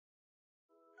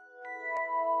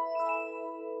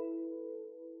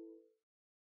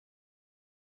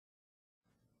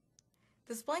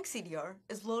This blank CDR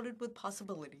is loaded with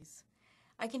possibilities.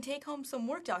 I can take home some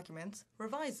work documents,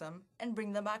 revise them, and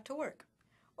bring them back to work.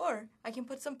 Or I can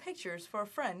put some pictures for a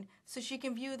friend so she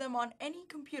can view them on any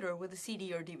computer with a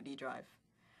CD or DVD drive.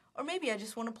 Or maybe I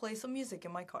just want to play some music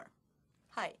in my car.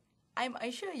 Hi, I'm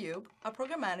Aisha Ayub, a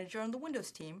program manager on the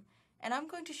Windows team, and I'm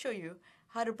going to show you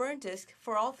how to burn disk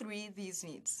for all three of these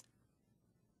needs.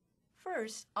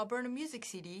 First, I'll burn a music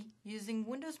CD using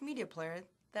Windows Media Player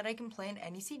that I can play in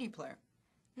any CD player.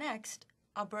 Next,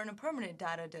 I'll burn a permanent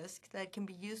data disk that can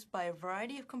be used by a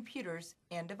variety of computers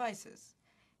and devices.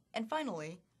 And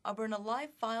finally, I'll burn a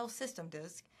live file system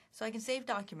disk so I can save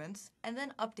documents and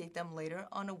then update them later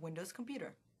on a Windows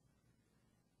computer.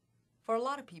 For a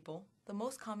lot of people, the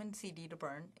most common CD to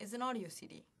burn is an audio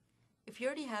CD. If you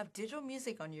already have digital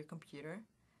music on your computer,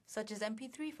 such as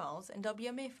MP3 files and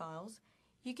WMA files,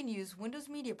 you can use Windows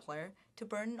Media Player to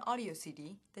burn an audio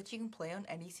CD that you can play on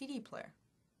any CD player.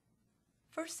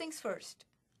 First things first,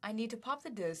 I need to pop the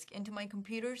disk into my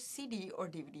computer's CD or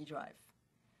DVD drive.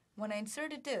 When I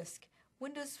insert a disk,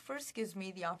 Windows first gives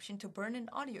me the option to burn an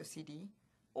audio CD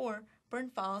or burn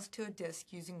files to a disk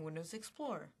using Windows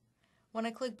Explorer. When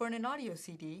I click Burn an Audio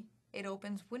CD, it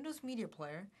opens Windows Media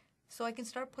Player so I can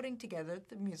start putting together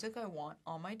the music I want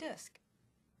on my disk.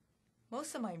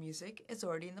 Most of my music is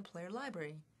already in the player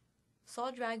library, so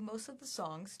I'll drag most of the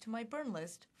songs to my burn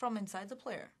list from inside the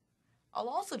player. I'll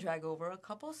also drag over a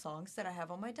couple of songs that I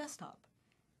have on my desktop.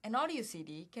 An audio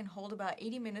CD can hold about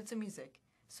 80 minutes of music,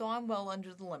 so I'm well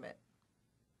under the limit.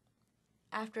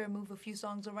 After I move a few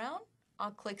songs around,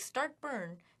 I'll click Start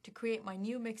Burn to create my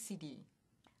new mix CD.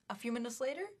 A few minutes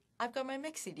later, I've got my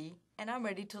mix CD and I'm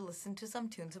ready to listen to some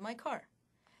tunes in my car.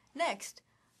 Next,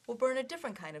 we'll burn a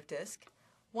different kind of disk,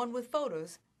 one with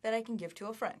photos that I can give to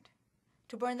a friend.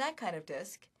 To burn that kind of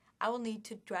disk, I will need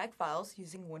to drag files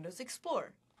using Windows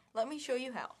Explorer. Let me show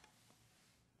you how.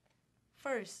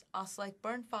 First, I'll select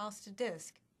Burn Files to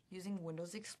Disk using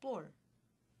Windows Explorer.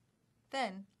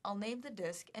 Then, I'll name the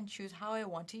disk and choose how I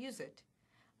want to use it.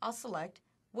 I'll select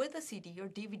with a CD or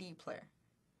DVD player.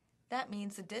 That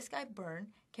means the disk I burn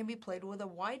can be played with a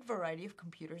wide variety of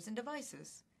computers and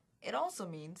devices. It also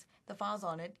means the files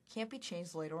on it can't be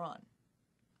changed later on.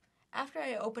 After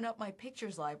I open up my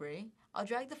pictures library, I'll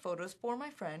drag the photos for my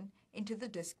friend into the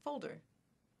disk folder.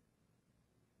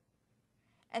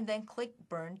 And then click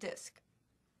Burn Disk.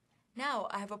 Now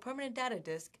I have a permanent data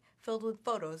disk filled with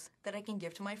photos that I can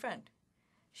give to my friend.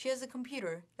 She has a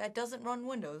computer that doesn't run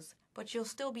Windows, but she'll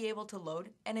still be able to load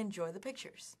and enjoy the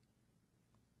pictures.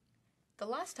 The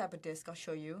last type of disk I'll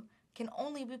show you can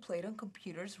only be played on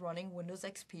computers running Windows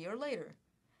XP or later.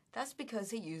 That's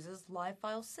because it uses Live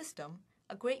File System,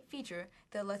 a great feature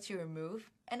that lets you remove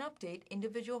and update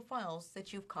individual files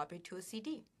that you've copied to a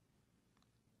CD.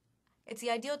 It's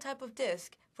the ideal type of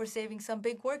disk for saving some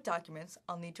big work documents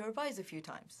I'll need to revise a few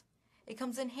times. It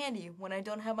comes in handy when I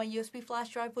don't have my USB flash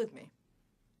drive with me.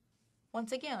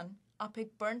 Once again, I'll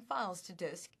pick Burn Files to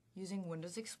Disk using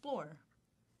Windows Explorer.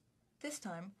 This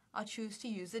time, I'll choose to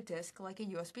use a disk like a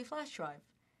USB flash drive.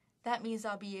 That means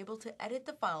I'll be able to edit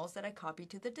the files that I copy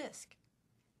to the disk.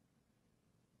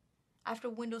 After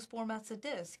Windows formats a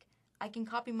disk, I can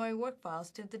copy my work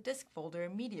files to the disk folder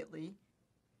immediately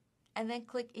and then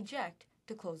click Eject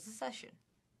to close the session.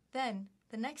 Then,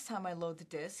 the next time I load the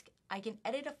disk, I can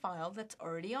edit a file that's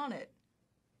already on it.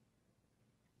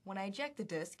 When I eject the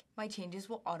disk, my changes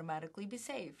will automatically be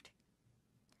saved.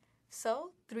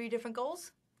 So, 3 different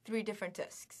goals, 3 different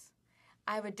disks.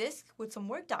 I have a disk with some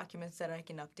work documents that I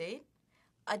can update,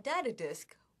 a data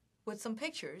disk with some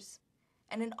pictures,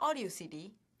 and an audio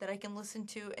CD that I can listen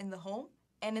to in the home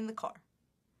and in the car.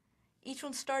 Each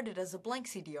one started as a blank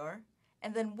CDR,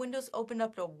 and then Windows opened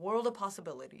up a world of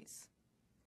possibilities.